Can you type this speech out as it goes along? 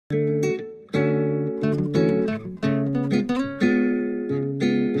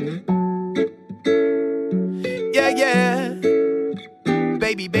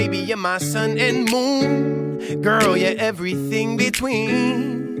my sun and moon. Girl, you're everything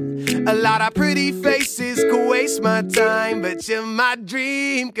between. A lot of pretty faces could waste my time, but you're my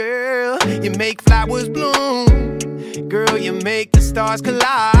dream, girl. You make flowers bloom. Girl, you make the stars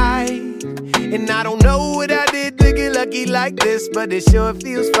collide. And I don't know what I did to get lucky like this, but it sure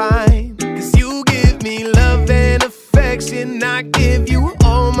feels fine. Cause you give me love and affection, I give you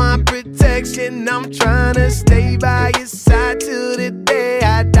all my protection. I'm trying to stay by your side till the day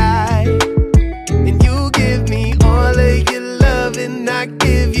I die. And you give me all of your love and I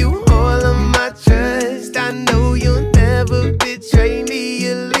give you all of my trust. I know you'll never betray me,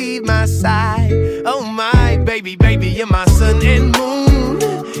 you'll leave my side. Oh my baby, baby, you're my sun and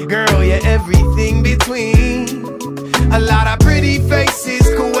moon. Girl, you're everything between. A lot of pretty faces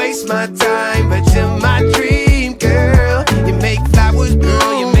could waste my time, but you're my dream, girl. You make flowers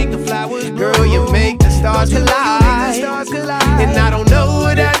bloom, you make the flowers bloom. Girl, you make the stars collide. And I don't know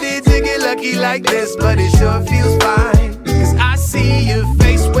what I did to get lucky like this, but it sure feels fine. Cause I see your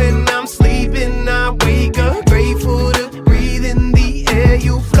face when I'm sleeping. I wake up grateful to breathe in the air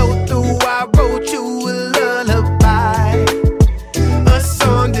you float through. I wrote you a lullaby, a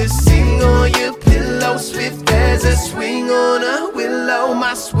song to sing on your pillow, swift as a swing on a willow.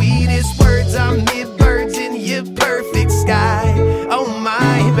 My sweetest words are mid-birds in your perfect sky. Oh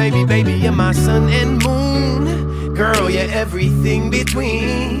my baby, baby, you're my sun and moon. Girl, you're everything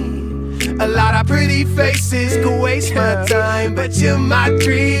between. A lot of pretty faces could waste my time, but you're my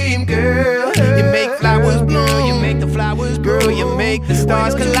dream, girl. You make flowers bloom, you make the flowers bloom. Girl, you make the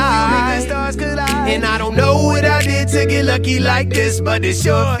stars collide. And I don't know what I did to get lucky like this, but it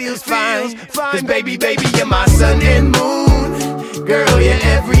sure feels fine. Cause baby, baby, you're my sun and moon. Girl, you're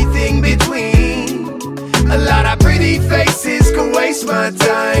everything between. A lot of pretty faces could waste my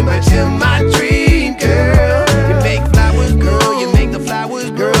time, but you're my dream, girl. You make flowers grow, you make the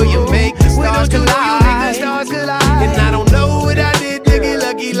flowers grow. You make the stars collide. And I don't know what I did to get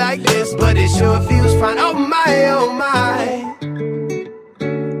lucky like this, but it sure feels fine. Oh my, oh my.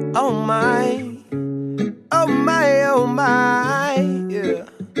 Oh my. Oh my, oh my. Yeah.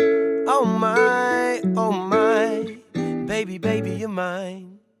 Oh my, oh my. Baby, baby, you're mine.